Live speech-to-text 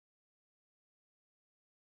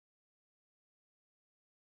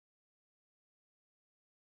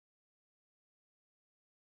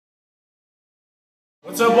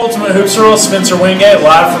What's up, Ultimate Hoopsers? Spencer Wingate,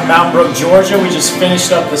 live from Brook, Georgia. We just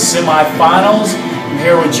finished up the semifinals. I'm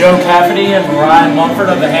here with Joe Kafati and Ryan Mumford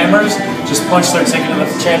of the Hammers. Just punched their ticket to the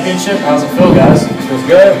championship. How's it feel, guys? Feels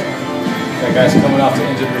good. Got guys coming off the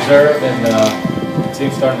injured reserve, and the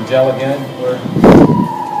team's starting to gel again. We're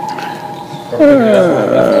picking it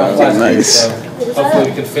up last week, so hopefully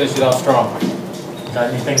we can finish it off strong. Got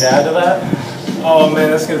anything to add to that? Oh man,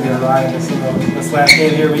 that's gonna be a ride. This last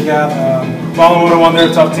game here we got Ballin' 101. They're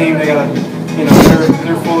a tough team. They got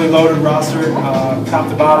they're fully loaded roster, top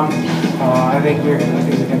to bottom. I think they're gonna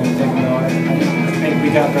take them though. I think we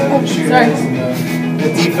got the shooters and the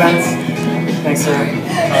defense. Thanks, sir.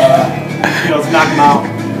 To knock them out,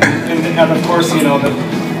 and of course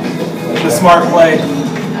the smart play.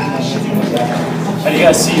 How do you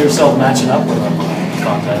guys see yourself matching up with them?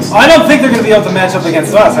 Contest. I don't think they're going to be able to match up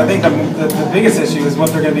against us. I think the biggest issue is what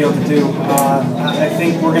they're going to be able to do. I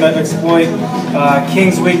think we're going to exploit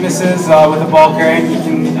King's weaknesses with the ball carrying.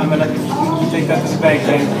 I'm going to take that to the bank,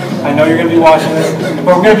 King. I know you're going to be watching this,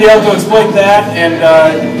 but we're going to be able to exploit that and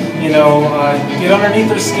get underneath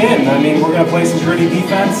their skin. I mean, we're going to play some gritty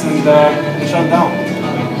defense and shut them down.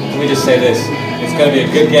 Let me just say this: it's going to be a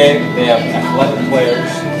good game. They have athletic players.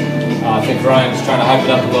 I think Ryan's trying to hype it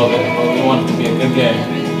up a little bit, but we want it to be a good game.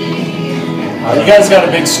 You guys got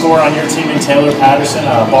a big score on your team in Taylor Patterson.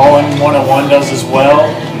 Ballin' 101 does as well.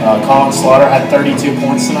 Colin Slaughter had 32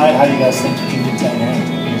 points tonight. How do you guys think you can contend him?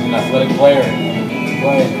 He's an athletic player.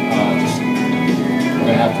 We're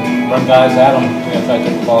going to have to run guys at him. We're going to try to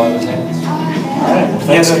take the ball out of his hands. All right. Well,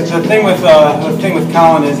 the thing with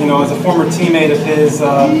Colin is, as a former teammate of his,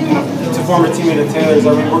 it's a former teammate of Taylor's.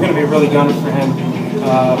 I mean, we're going to be really gunning for him.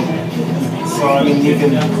 So I mean, you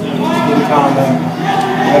can count on them.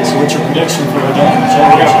 So what's your prediction for the game?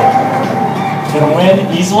 Championship? Gonna win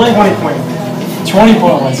easily? 20-point.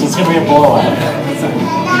 20-point win, so it's gonna be a blowout.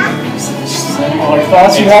 Any other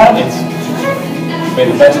thoughts you have? May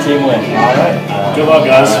the best team win. All right. Good luck,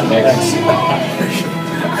 guys. Thanks.